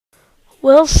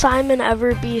Will Simon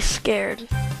ever be scared?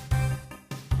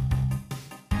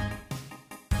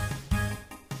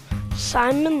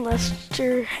 Simon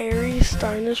Lester Harry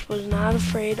Starnes was not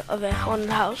afraid of a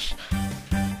haunted house.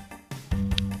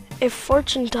 A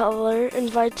fortune teller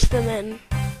invites them in.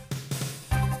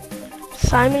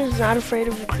 Simon is not afraid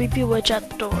of a creepy witch at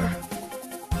the door.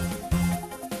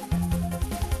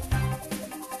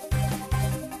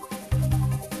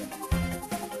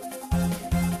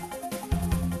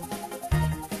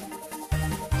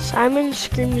 Simon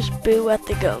screams boo at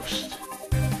the ghost.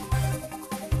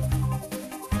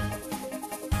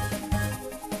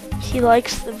 He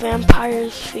likes the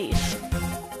vampire's feast.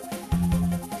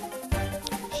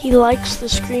 He likes the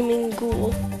screaming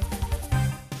ghoul.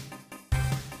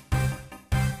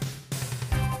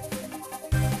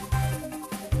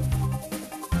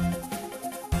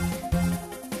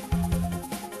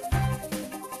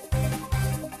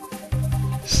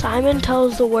 Simon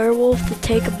tells the werewolf to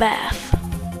take a bath.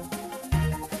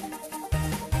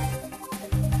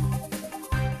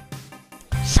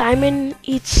 Simon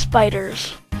eats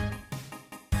spiders.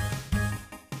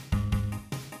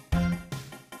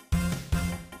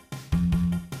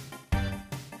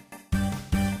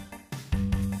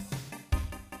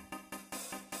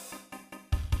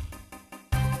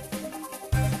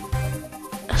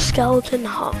 A skeleton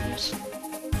hums.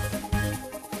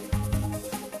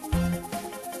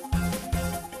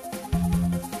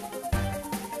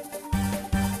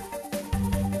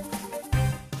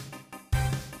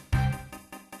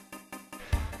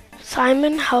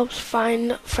 Simon helps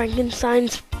find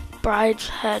Frankenstein's bride's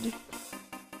head.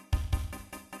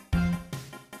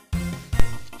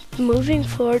 The moving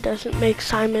floor doesn't make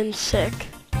Simon sick.